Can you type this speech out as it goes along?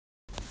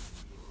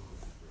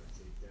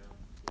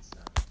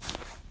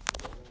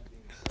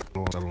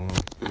Shalom.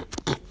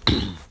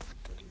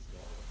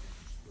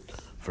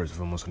 First and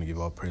foremost, I'm going to give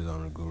all praise,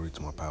 honor, and glory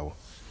to my power.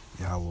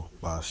 Yahweh,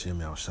 Ba'ashem,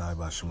 Yahushai,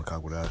 Ba'ashem,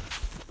 Kagudah.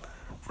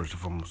 First and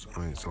foremost,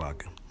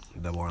 Salaki.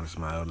 Double honor to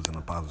my elders and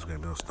apostles,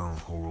 great Bill Stone,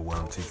 who rule well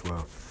and teach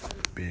well.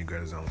 Being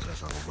great as I want to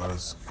touch our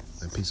brothers.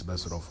 And peace and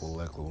blessed all full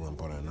elect, who will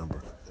impart that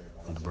number.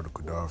 I'm the brother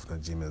Kudar from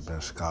that Gmail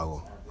Best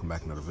Chicago. I'm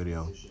back in another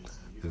video. This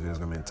video is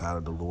going to be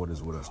entitled, The Lord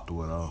is with us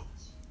through it all.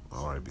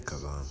 Alright,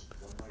 because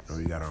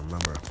you got to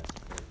remember,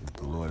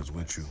 the Lord is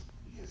with you.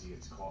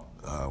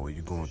 When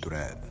you're going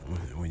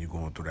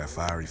through that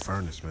fiery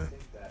furnace, man.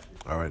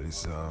 All right,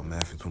 it's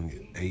Matthew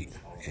 28,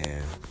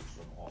 and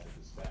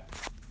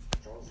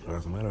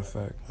as a matter of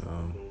fact,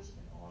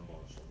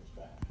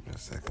 a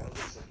second.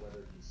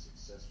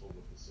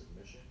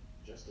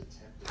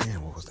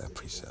 Damn, what was that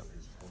precept?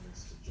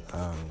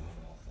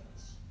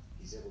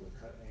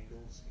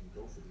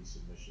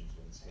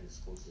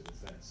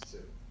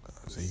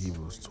 Say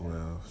Hebrews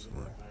 12.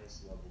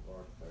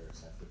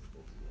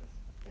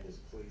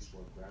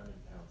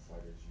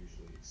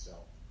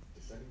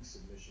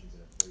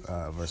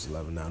 Verse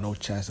 11. Now, no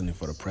chastening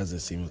for the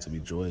present seeming to be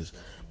joyous,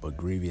 but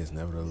grievous.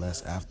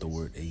 Nevertheless,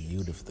 afterward it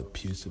yieldeth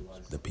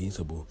the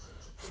peaceable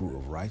fruit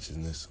of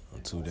righteousness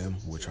unto them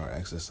which are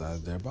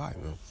exercised thereby,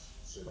 man.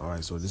 All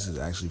right, so this is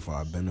actually for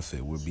our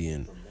benefit. We're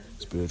being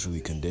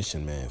spiritually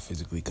conditioned, man,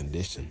 physically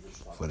conditioned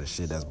for the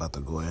shit that's about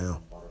to go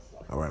down.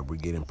 All right, we're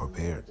getting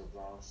prepared.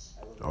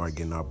 All right,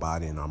 getting our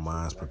body and our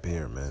minds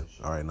prepared, man.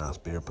 All right, now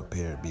spirit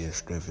prepared, being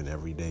strengthened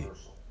every day.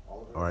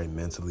 All right,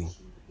 mentally,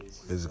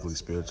 physically,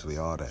 spiritually,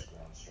 all that.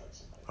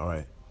 All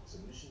right.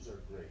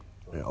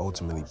 And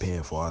ultimately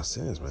paying for our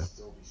sins, man.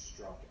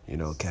 You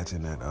know,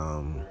 catching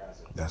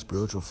that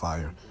spiritual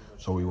fire,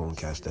 so we won't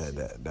catch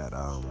that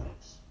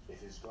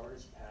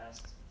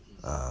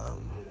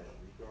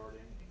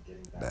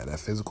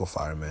physical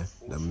fire, man.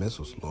 The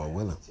missiles, Lord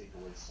willing.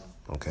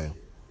 Okay.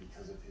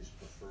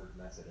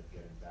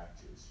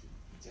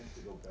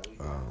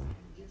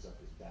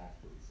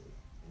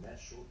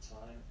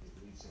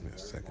 A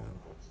second.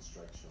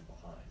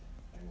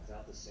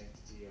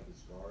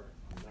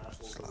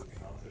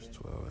 Verse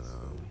 12 and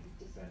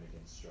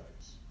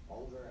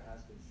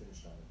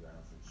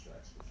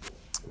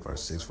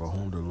verse 6, for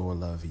whom the Lord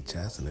loveth, he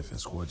chasteneth and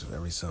scourgeth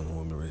every son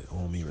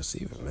whom he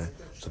receiveth, man.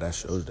 So that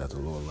shows that the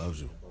Lord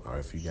loves you. All right,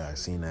 if you guys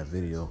seen that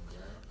video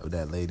of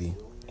that lady,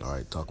 all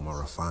right, talking about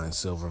refined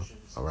silver,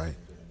 all right,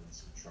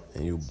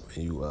 and you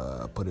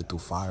put it through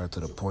fire to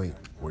the point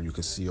where you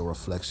can see your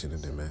reflection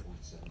in it, man.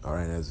 All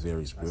right, that's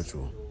very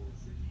spiritual.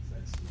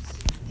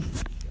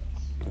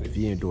 And if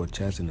ye endure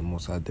chastening, the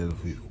Most High dealeth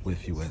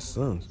with you as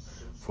sons.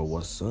 For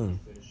what son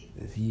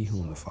is he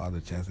whom the Father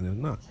chasteneth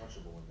not?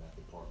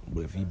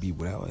 But if ye be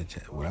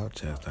without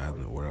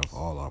chastisement, whereof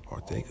all are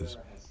partakers,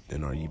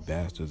 then are ye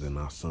bastards and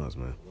not sons,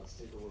 man.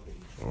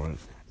 All right.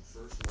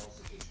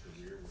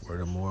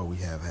 Furthermore, we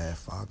have had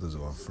fathers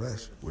of our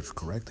flesh, which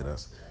corrected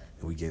us,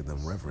 and we gave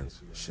them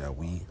reverence. Shall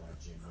we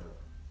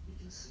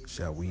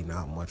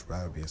not much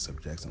rather be in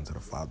subjection to the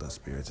Father of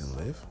spirits and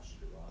live?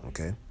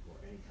 Okay.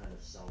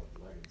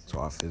 So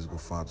our physical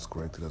fathers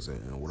corrected us,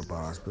 and what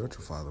about our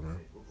spiritual father, man?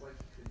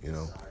 You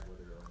know,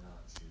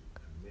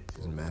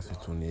 it's in Matthew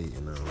 28,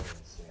 and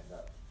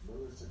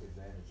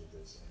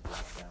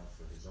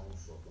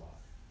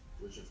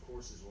which of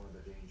course is one of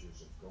the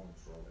dangers of going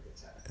for a leg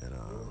attack. And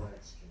your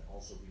legs can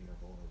also be in a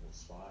vulnerable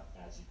spot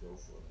as you go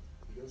for them.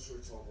 He goes for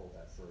a toe hold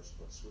at first,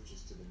 but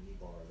switches to the knee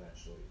bar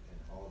eventually, and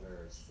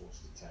Oliveira is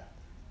forced to tap.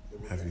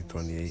 Matthew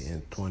 28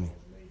 and 20.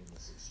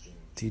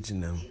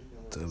 Teaching them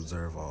to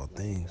observe all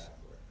things,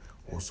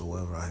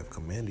 whatsoever I have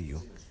commanded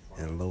you,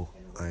 and lo,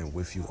 I am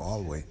with you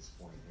always,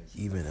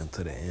 even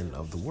unto the end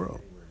of the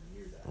world.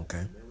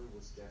 Okay?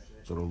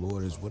 So the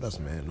Lord is with us,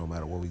 man. No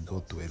matter what we go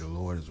through, the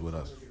Lord is with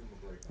us.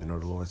 You know,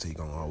 the Lord said He's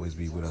going to always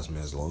be with us,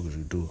 man, as long as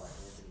you do,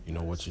 you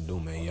know, what you do,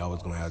 man. He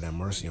always going to have that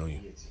mercy on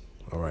you.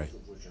 All right?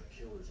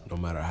 No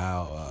matter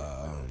how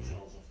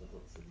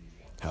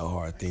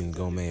hard things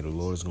go, man, the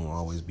Lord is going to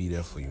always be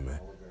there for you, man.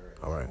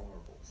 All right?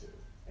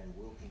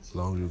 As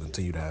long as you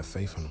continue to have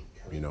faith in Him,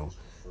 you know,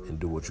 and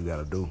do what you got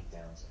to do.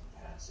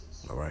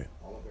 All right?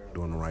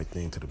 Doing the right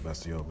thing to the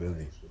best of your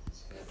ability.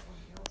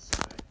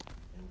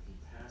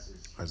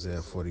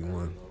 Isaiah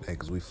 41. Hey,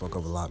 because we fuck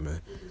up a lot,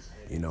 man.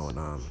 You know,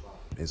 and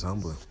it's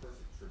humbling.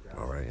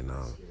 All right, and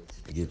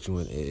it gets you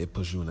in, it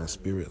puts you in that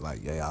spirit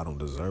like, yeah, I don't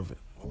deserve it,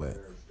 but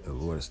the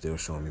Lord is still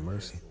showing me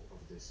mercy.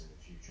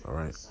 All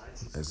right,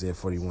 Isaiah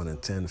 41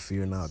 and 10,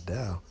 fear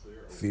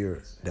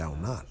thou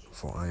not,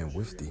 for I am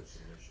with thee.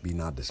 Be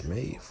not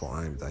dismayed, for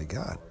I am thy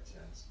God.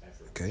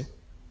 Okay,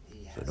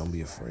 so don't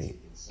be afraid.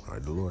 All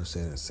right, the Lord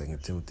said in 2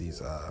 Timothy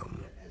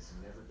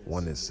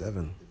 1 and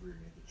 7,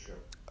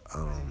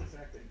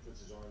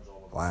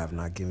 I have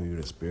not given you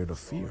the spirit of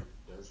fear,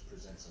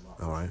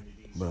 all right,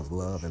 but of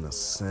love and a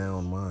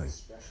sound mind.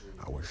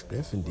 I will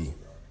strengthen thee.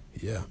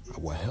 Yeah, I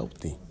will help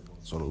thee.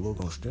 So the Lord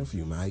gonna strengthen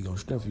you, man. How He gonna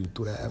strengthen you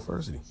through that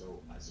adversity?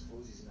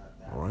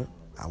 All right,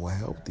 I will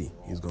help thee.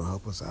 He's gonna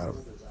help us out of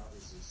it.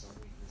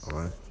 All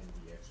right.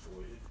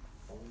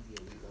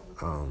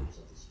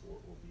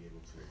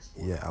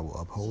 Yeah, I will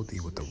uphold thee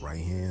with the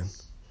right hand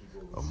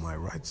of my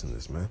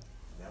righteousness, man.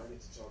 Now we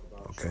get to talk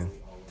about Okay.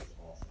 Charlie Oliver's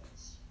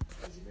offense.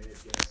 As you may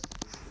have guessed,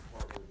 this is the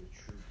part where the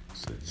true beauty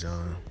So of his John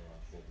skill are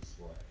on full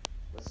display.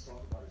 Let's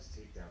talk about his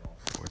takedown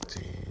offense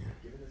 14.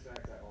 first. Given the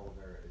fact that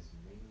Oliveira is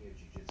mainly a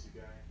jiu-jitsu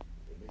guy,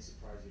 it may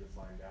surprise you to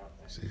find out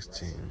that 16.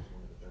 wrestling is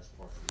one of the best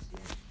parts of his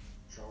game.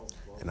 Charles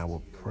loves And I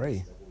will to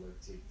pray, double leg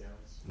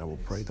takedowns. and I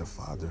will pray the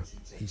Father,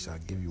 he shall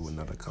give you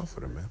another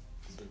comforter, man.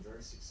 He's been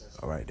very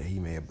successful. All right, that he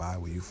may abide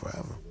with you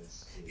forever.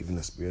 Even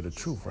the Spirit of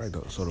truth, right?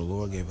 So the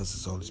Lord gave us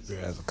his Holy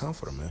Spirit as a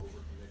comforter, man.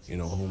 You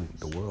know, whom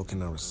the world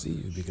cannot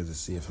receive because it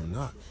seeth him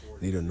not,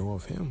 neither know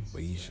of him,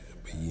 but ye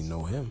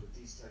know him.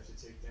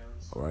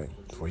 All right,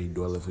 for he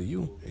dwelleth with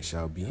you and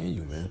shall be in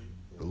you, man.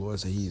 The Lord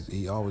said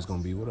he always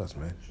gonna be with us,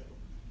 man.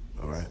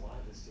 All right.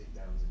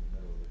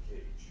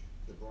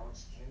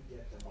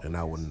 And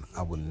I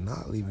would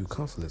not leave you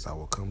comfortless. I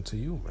will come to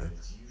you, man.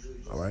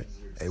 All right.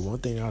 Hey, one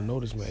thing I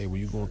noticed, man, hey, when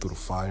you going through the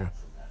fire,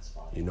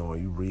 you know,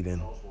 you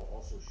reading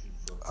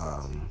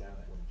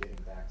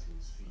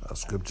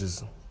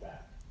scriptures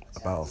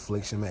about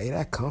affliction, man. Hey,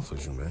 that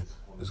comforts you, man.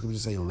 The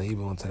scriptures say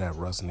labor unto that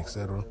rust and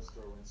etc.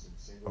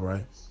 All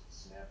right.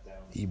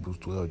 Hebrews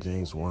 12,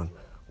 James 1,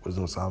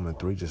 Wisdom of Solomon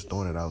 3, just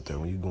throwing it out there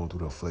when you're going through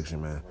the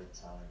affliction, man.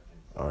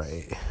 All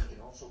right.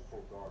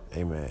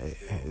 Hey, man,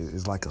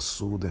 it's like a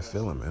soothing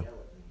feeling, man.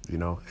 You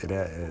know,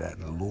 that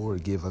the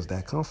Lord give us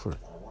that comfort.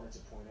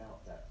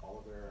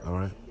 All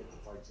right.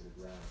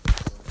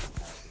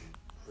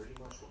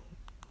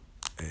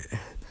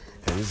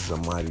 And this is a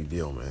mighty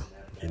deal, man.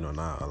 You know,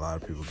 not a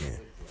lot of people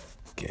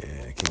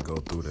can go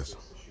through this.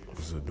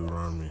 This is a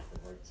Deuteronomy.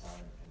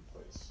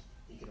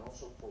 He can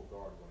also pull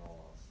guard when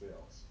all else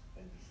fails.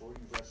 And before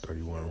you rest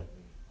 31.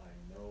 I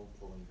know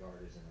pulling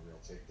guard isn't a real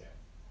takedown.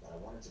 But I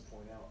wanted to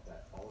point out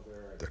that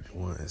Oliveira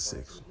 31 and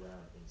 6.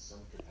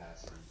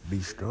 Be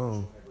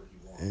strong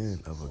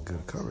and of a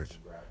good courage.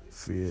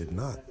 Fear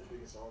not,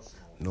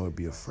 nor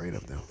be afraid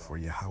of them. For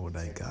Yahweh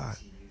thy God,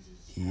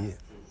 he is.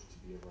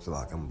 So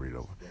like I'm gonna read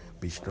over.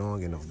 Be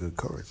strong and of good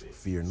courage.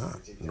 Fear not,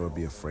 nor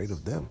be afraid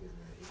of them.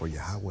 For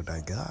Yahweh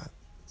thy God,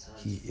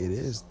 he it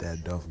is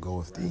that doth go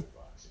with thee.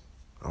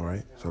 All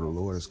right. So the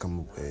Lord is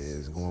going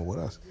with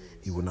us.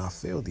 He will not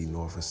fail thee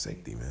nor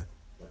forsake thee, man.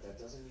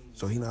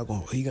 So he not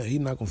gonna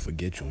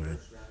forget you, man.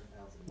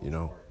 You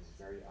know,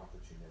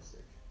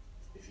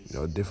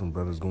 different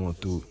brothers going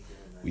through.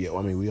 We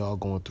all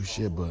going through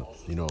shit, but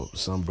you know,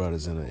 some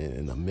brothers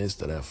in the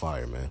midst of that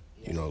fire, man.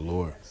 You know,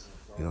 Lord.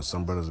 You know,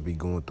 some brothers will be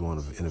going through on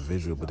an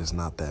individual, but it's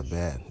not that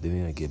bad. Then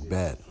it'll get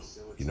bad,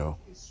 you know.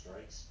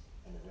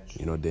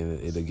 Then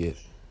it'll get,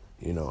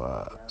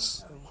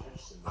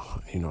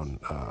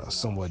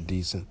 somewhat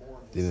decent.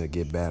 Then it'll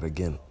get bad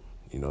again.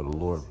 You know, the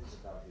Lord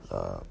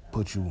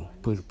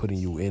putting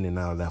you in and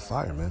out of that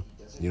fire, man.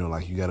 You know,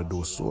 like you got to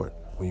do a sword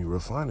when you're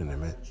refining it,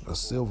 man. A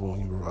silver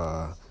when you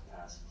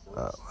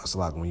it's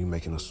like when you're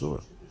making a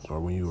sword, or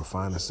when you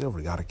refine a silver,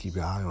 you got to keep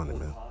your eye on it,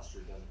 man.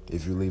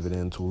 If you leave it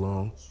in too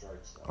long,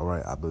 all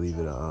right, I believe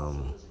it.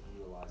 I'm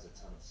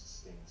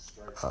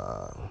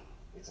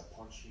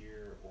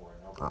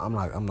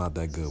not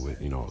that good with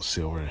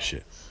silver and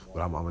shit,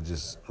 but I'm gonna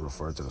just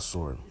refer to the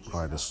sword.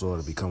 All right, the sword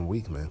will become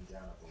weak, man.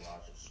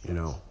 You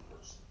know.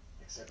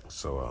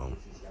 So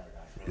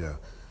yeah.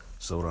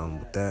 So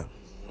with that,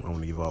 I'm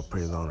gonna give all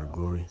praise, honor, and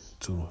glory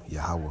to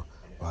Yahweh,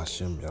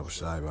 Ba'ashem,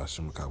 Yahushai,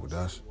 Ba'ashem,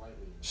 Kabudash,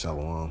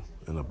 Shalom,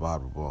 and the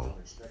Bible Ball.